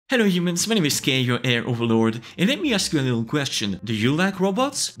Hello humans, my name is Kay, your Air Overlord, and let me ask you a little question. Do you like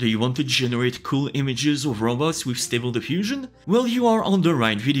robots? Do you want to generate cool images of robots with Stable Diffusion? Well, you are on the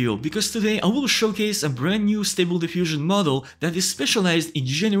right video, because today I will showcase a brand new Stable Diffusion model that is specialized in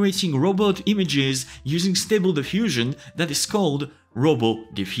generating robot images using Stable Diffusion that is called Robo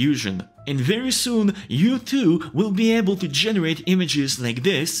Diffusion. And very soon, you too will be able to generate images like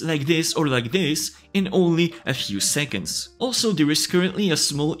this, or like this in only a few seconds. Also, there is currently a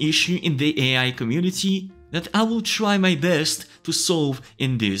small issue in the AI community that I will try my best to solve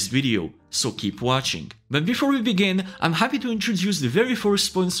in this video, so keep watching. But before we begin, I'm happy to introduce the very first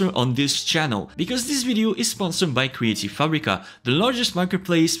sponsor on this channel, because this video is sponsored by Fabrica, the largest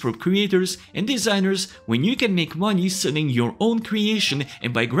marketplace for creators and designers when you can make money selling your own creation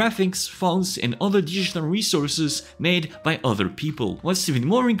and buy graphics, fonts, and other digital resources made by other people. What's even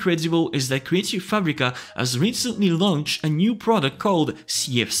more incredible is that Fabrica has recently launched a new product called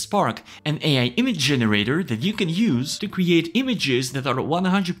CF Spark, an AI image generator that you can use to create images that are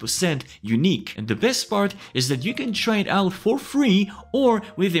 100% unique. And the best part is that you can try it out for free or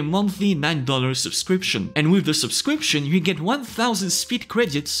with a monthly $9 subscription. And with the subscription, you get 1000 speed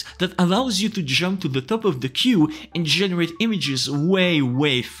credits that allows you to jump to the top of the queue and generate images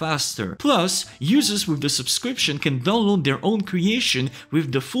way faster. Plus, users with the subscription can download their own creation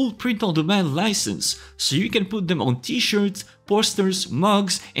with the full print-on-demand license, so you can put them on t-shirts, posters,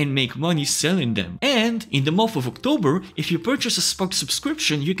 mugs, and make money selling them. And in the month of October, if you purchase a Spark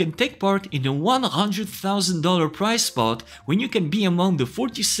subscription, you can take part in a $100,000 prize pot when you can be among the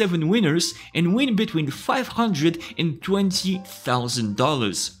 47 winners and win between $500 and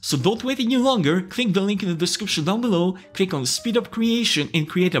 $20,000. So don't wait any longer, click the link in the description down below, click on Speed Up Creation and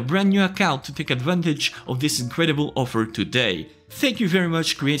create a brand new account to take advantage of this incredible offer today. Thank you very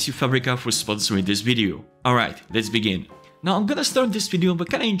much Fabrica for sponsoring this video. Alright, let's begin. Now I'm gonna start this video by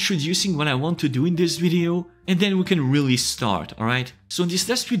kinda introducing what I want to do in this video, and then we can really start, alright? So in these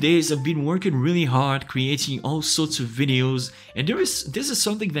last few days I've been working really hard creating all sorts of videos, and this is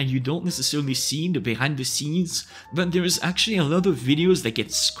something that you don't necessarily see in the behind the scenes, but there is actually a lot of videos that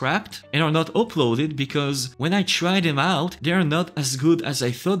get scrapped and are not uploaded because when I try them out, they are not as good as I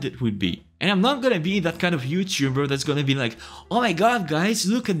thought it would be. And I'm not gonna be that kind of YouTuber that's gonna be like, oh my god guys,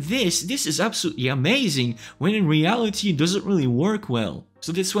 look at this is absolutely amazing, when in reality it doesn't really work well.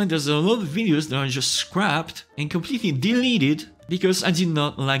 So that's why there's a lot of videos that are just scrapped and completely deleted because I did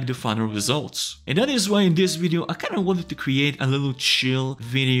not like the final results. And that is why in this video I kinda wanted to create a little chill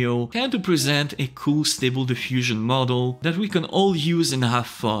video, kinda to present a cool Stable Diffusion model that we can all use and have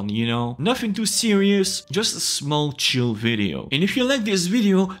fun, you know? Nothing too serious, just a small chill video. And if you like this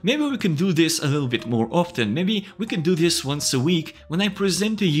video, maybe we can do this a little bit more often. Maybe we can do this once a week when I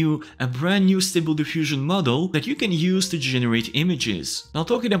present to you a brand new Stable Diffusion model that you can use to generate images. Now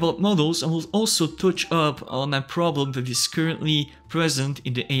talking about models, I will also touch up on a problem that is currently present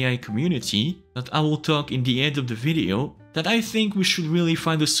in the AI community that I will talk in the end of the video, that I think we should really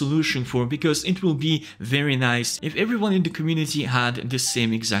find a solution for, because it will be very nice if everyone in the community had the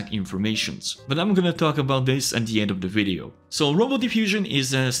same exact informations. But I'm gonna talk about this at the end of the video. So Robo Diffusion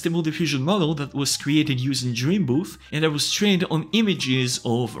is a Stable Diffusion model that was created using Dreambooth and that was trained on images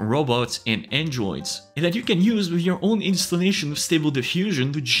of robots and androids, and that you can use with your own installation of Stable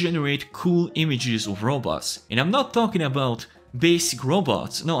Diffusion to generate cool images of robots. And I'm not talking about basic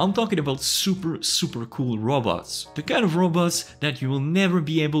robots. No, I'm talking about super cool robots. The kind of robots that you will never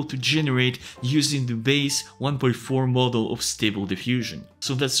be able to generate using the base 1.4 model of Stable Diffusion.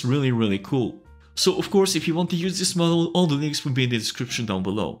 So that's really cool. So of course, if you want to use this model, all the links will be in the description down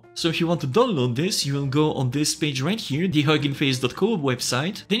below. So if you want to download this, you will go on this page right here, the huggingface.co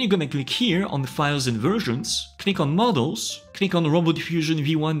website. Then you're gonna click here on the files and versions, click on models, click on Robo Diffusion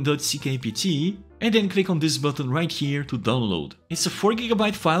v1.ckpt, and then click on this button right here to download. It's a 4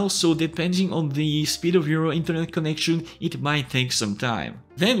 GB file, so depending on the speed of your internet connection, it might take some time.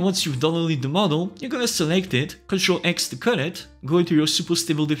 Then once you've downloaded the model, you're gonna select it, Ctrl X to cut it, go into your Super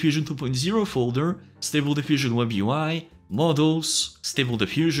Stable Diffusion 2.0 folder, Stable Diffusion Web UI, Models, Stable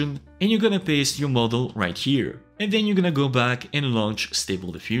Diffusion, and you're gonna paste your model right here. And then you're gonna go back and launch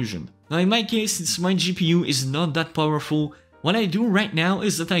Stable Diffusion. Now in my case, since my GPU is not that powerful, what I do right now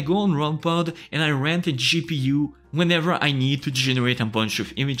is that I go on RunPod and I rent a GPU whenever I need to generate a bunch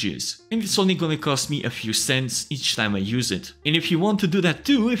of images. And it's only gonna cost me a few cents each time I use it. And if you want to do that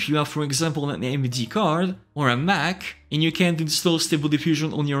too, if you have for example an AMD card or a Mac and you can't install Stable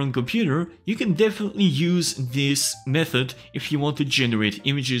Diffusion on your own computer, you can definitely use this method if you want to generate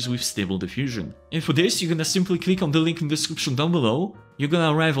images with Stable Diffusion. And for this, you're gonna simply click on the link in the description down below. You're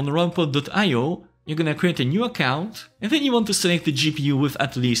gonna arrive on runpod.io, you're gonna create a new account, and then you want to select the GPU with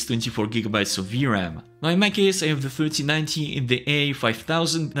at least 24GB of VRAM. Now in my case, I have the 3090 and the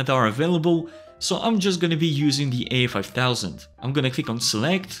A5000 that are available, so I'm just gonna be using the A5000. I'm gonna click on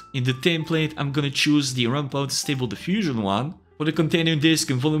select. In the template, I'm gonna choose the Untitled Stable Diffusion one. For the container disk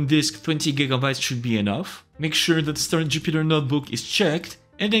and volume disk, 20GB should be enough. Make sure that Start Jupyter Notebook is checked,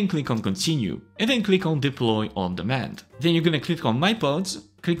 and then click on continue, and then click on deploy on demand. Then you're gonna click on my pods,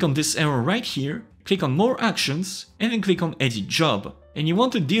 click on this arrow right here, click on more actions, and then click on edit job. And you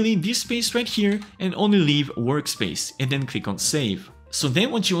want to delete this space right here and only leave workspace, and then click on save. So then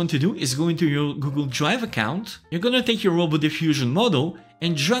what you want to do is go into your Google Drive account, you're gonna take your Robo Diffusion model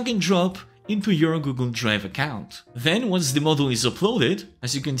and drag and drop into your Google Drive account. Then once the model is uploaded,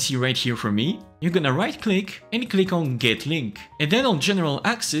 as you can see right here for me, you're gonna right click and click on get link. And then on general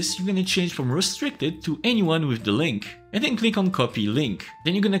access, you're gonna change from restricted to anyone with the link. And then click on copy link.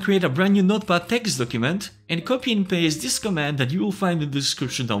 Then you're gonna create a brand new notepad text document and copy and paste this command that you will find in the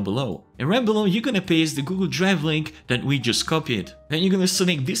description down below. And right below, you're gonna paste the Google Drive link that we just copied. Then you're gonna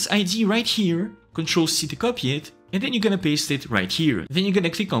select this ID right here, Ctrl+C to copy it, and then you're gonna paste it right here. Then you're gonna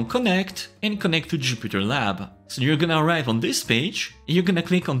click on connect and connect to Jupyter Lab. So you're gonna arrive on this page, and you're gonna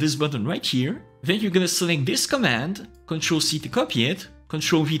click on this button right here. Then you're gonna select this command, Ctrl+C to copy it,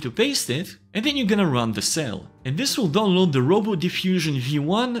 Ctrl+V to paste it, and then you're gonna run the cell. And this will download the Robo Diffusion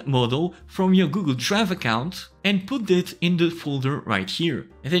V1 model from your Google Drive account and put it in the folder right here.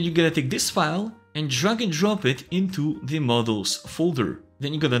 And then you're gonna take this file and drag and drop it into the models folder.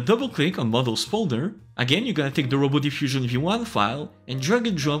 Then you're gonna double click on models folder. Again, you're gonna take the Robo Diffusion V1 file and drag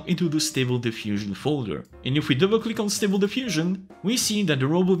and drop into the Stable Diffusion folder. And if we double click on Stable Diffusion, we see that the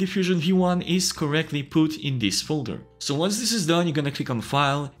Robo Diffusion V1 is correctly put in this folder. So once this is done, you're gonna click on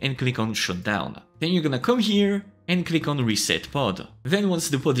File and click on Shutdown. Then you're gonna come here and click on Reset Pod. Then once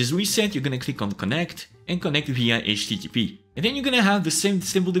the pod is reset, you're gonna click on Connect and connect via HTTP. And then you're gonna have the same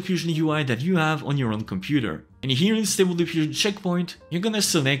Stable Diffusion UI that you have on your own computer. And here in Stable Diffusion checkpoint, you're gonna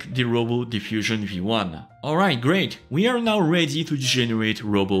select the Robo Diffusion V1. Alright, great. We are now ready to generate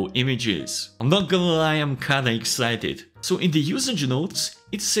Robo images. I'm not gonna lie, I'm kinda excited. So in the usage notes,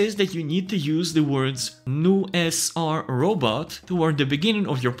 it says that you need to use the words new SR robot toward the beginning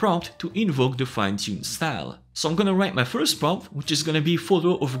of your prompt to invoke the fine-tuned style. So I'm gonna write my first prompt, which is gonna be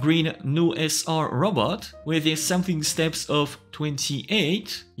photo of green new SR robot with the sampling steps of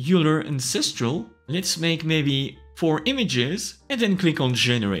 28, Euler ancestral. Let's make maybe 4 images and then click on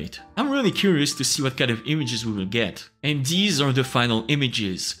generate. I'm really curious to see what kind of images we will get. And these are the final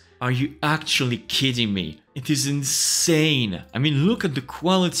images. Are you actually kidding me? It is insane. I mean, look at the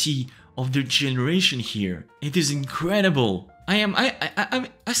quality of the generation here. It is incredible. I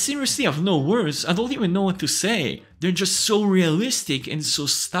seriously have no words. I don't even know what to say. They're just so realistic and so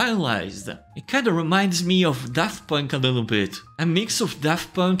stylized. It kind of reminds me of Daft Punk a little bit. A mix of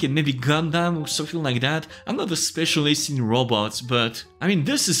Daft Punk and maybe Gundam or something like that. I'm not a specialist in robots, but I mean,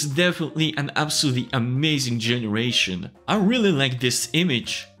 this is definitely an absolutely amazing generation. I really like this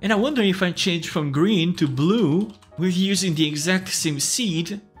image. And I wonder if I change from green to blue with using the exact same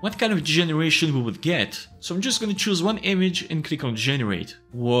seed, what kind of generation we would get. So I'm just gonna choose one image and click on generate.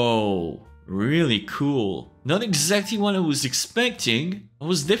 Whoa, really cool. Not exactly what I was expecting. I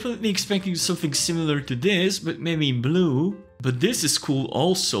was definitely expecting something similar to this, but maybe in blue. But this is cool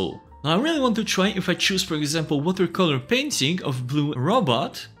also. Now I really want to try if I choose, for example, watercolor painting of blue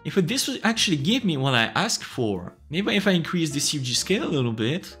robot, if this would actually give me what I asked for. Maybe if I increase the CG scale a little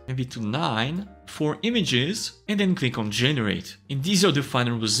bit, maybe to 9, 4 images, and then click on generate. And these are the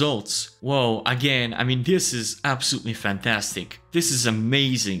final results. Whoa, again, I mean, this is absolutely fantastic. This is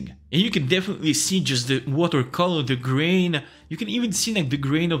amazing. And you can definitely see just the watercolor, the grain. You can even see like the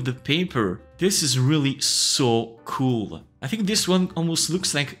grain of the paper. This is really so cool. I think this one almost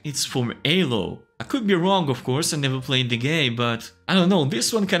looks like it's from Halo. I could be wrong, of course, I never played the game, but I don't know,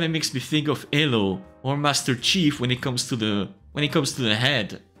 this one kind of makes me think of Halo or Master Chief when it comes to the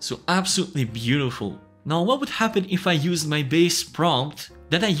head. So absolutely beautiful. Now what would happen if I used my base prompt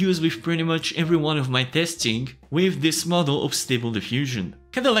that I use with pretty much every one of my testing with this model of Stable Diffusion?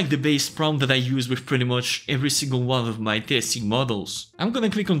 Kinda like the base prompt that I use with pretty much every single one of my testing models. I'm gonna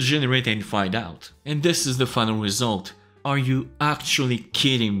click on generate and find out. And this is the final result. Are you actually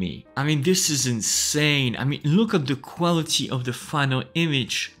kidding me? I mean, this is insane. I mean, look at the quality of the final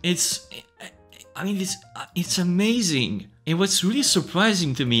image. It's amazing. And what's really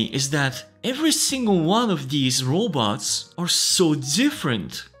surprising to me is that every single one of these robots are so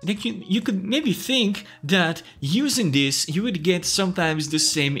different. Like you could maybe think that using this, you would get sometimes the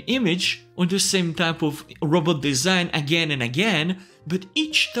same image or the same type of robot design again and again, but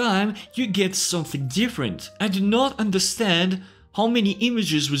each time you get something different. I do not understand how many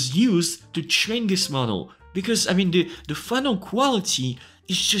images was used to train this model, because I mean the final quality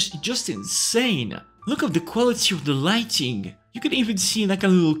is just insane. Look at the quality of the lighting. You can even see like a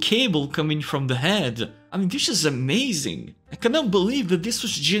little cable coming from the head. I mean, this is amazing. I cannot believe that this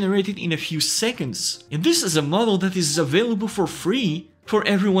was generated in a few seconds. And this is a model that is available for free for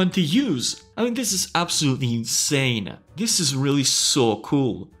everyone to use. I mean, this is absolutely insane. This is really so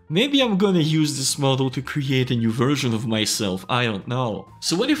cool. Maybe I'm gonna use this model to create a new version of myself, I don't know.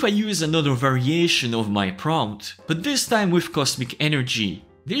 So what if I use another variation of my prompt, but this time with cosmic energy?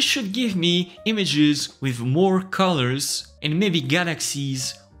 This should give me images with more colors and maybe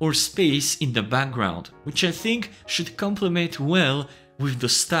galaxies or space in the background, which I think should complement well with the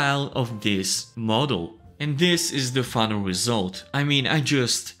style of this model. And this is the final result. I mean, I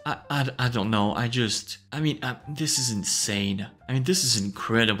don't know, this is insane. I mean, this is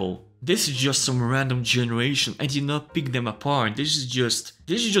incredible. This is just some random generation. I did not pick them apart. This is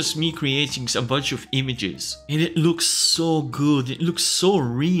just me creating a bunch of images. And it looks so good. It looks so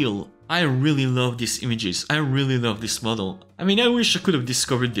real. I really love these images. I really love this model. I mean, I wish I could have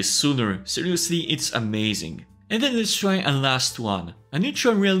discovered this sooner. Seriously, it's amazing. And then let's try a last one. An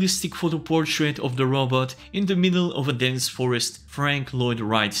ultra-realistic photo portrait of the robot in the middle of a dense forest, Frank Lloyd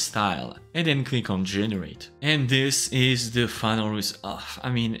Wright style. And then click on generate. And this is the final result. I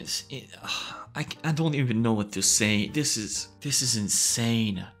mean, I don't even know what to say. This is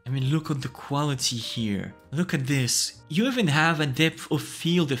insane. I mean, look at the quality here. Look at this. You even have a depth of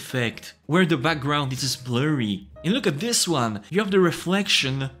field effect where the background is blurry. And look at this one. You have the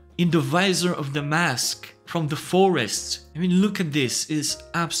reflection in the visor of the mask from the forest. I mean, look at this. It's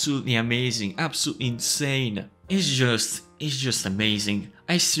absolutely amazing, absolutely insane. It's just amazing.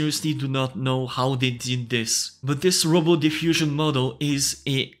 I seriously do not know how they did this, but this Robo Diffusion model is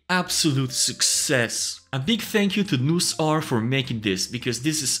an absolute success. A big thank you to NewsR for making this, because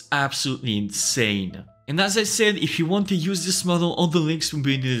this is absolutely insane. And as I said, if you want to use this model, all the links will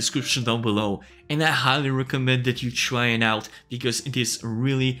be in the description down below. And I highly recommend that you try it out, because it is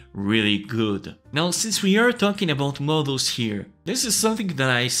really, really good. Now, since we are talking about models here, this is something that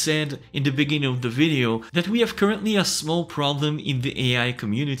I said in the beginning of the video, that we have currently a small problem in the AI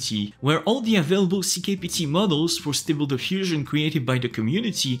community, where all the available CKPT models for Stable Diffusion created by the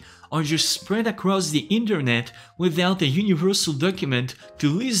community are just spread across the internet without a universal document to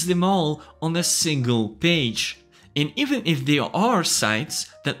list them all on a single page. And even if there are sites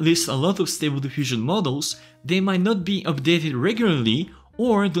that list a lot of Stable Diffusion models, they might not be updated regularly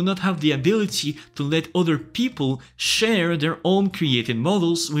or do not have the ability to let other people share their own created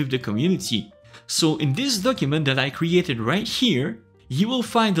models with the community. So in this document that I created right here, you will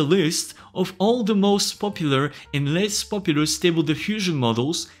find a list of all the most popular and less popular Stable Diffusion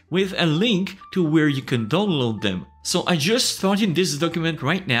models with a link to where you can download them. So I just started this document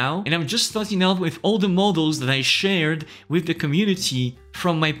right now, and I'm just starting out with all the models that I shared with the community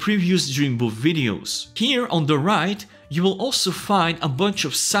from my previous Dreambooth videos. Here on the right, you will also find a bunch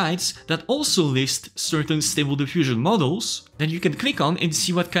of sites that also list certain Stable Diffusion models that you can click on and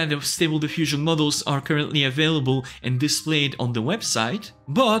see what kind of Stable Diffusion models are currently available and displayed on the website.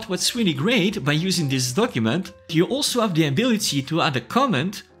 But what's really great by using this document, you also have the ability to add a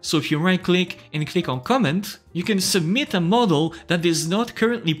comment. So if you right click and click on comment, you can submit a model that is not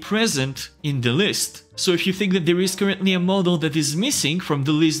currently present in the list. So if you think that there is currently a model that is missing from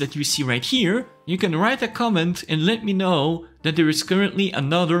the list that you see right here, you can write a comment and let me know that there is currently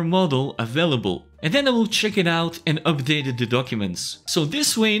another model available. And then I will check it out and update the documents. So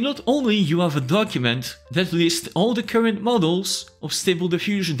this way, not only you have a document that lists all the current models of Stable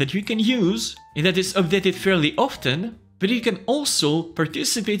Diffusion that you can use and that is updated fairly often, but you can also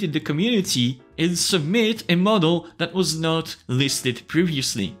participate in the community and submit a model that was not listed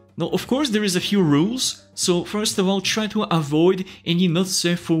previously. Now, of course, there is a few rules. So first of all, try to avoid any not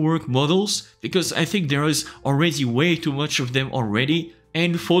safe for work models, because I think there is already way too much of them already.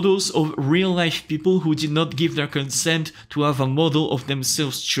 And photos of real life people who did not give their consent to have a model of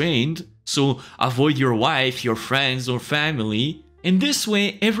themselves trained. So avoid your wife, your friends or family. And this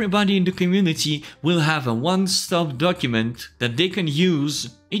way, everybody in the community will have a one-stop document that they can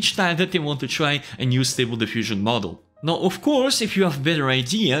use each time that they want to try a new Stable Diffusion model. Now, of course, if you have better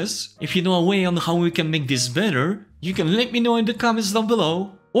ideas, if you know a way on how we can make this better, you can let me know in the comments down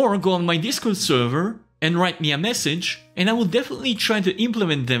below, or go on my Discord server and write me a message, and I will definitely try to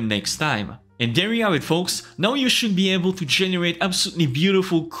implement them next time. And there you have it, folks. Now you should be able to generate absolutely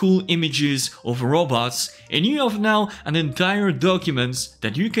beautiful, cool images of robots, and you have now an entire document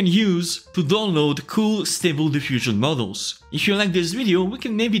that you can use to download cool Stable Diffusion models. If you like this video, we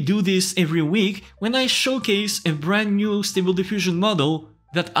can maybe do this every week when I showcase a brand new Stable Diffusion model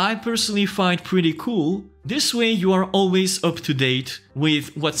that I personally find pretty cool. This way you are always up to date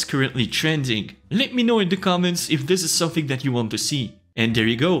with what's currently trending. Let me know in the comments if this is something that you want to see. And there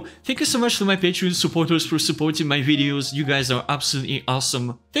you go. Thank you so much to my Patreon supporters for supporting my videos. You guys are absolutely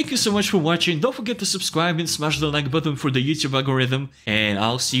awesome. Thank you so much for watching. Don't forget to subscribe and smash the like button for the YouTube algorithm. And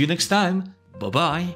I'll see you next time. Bye bye.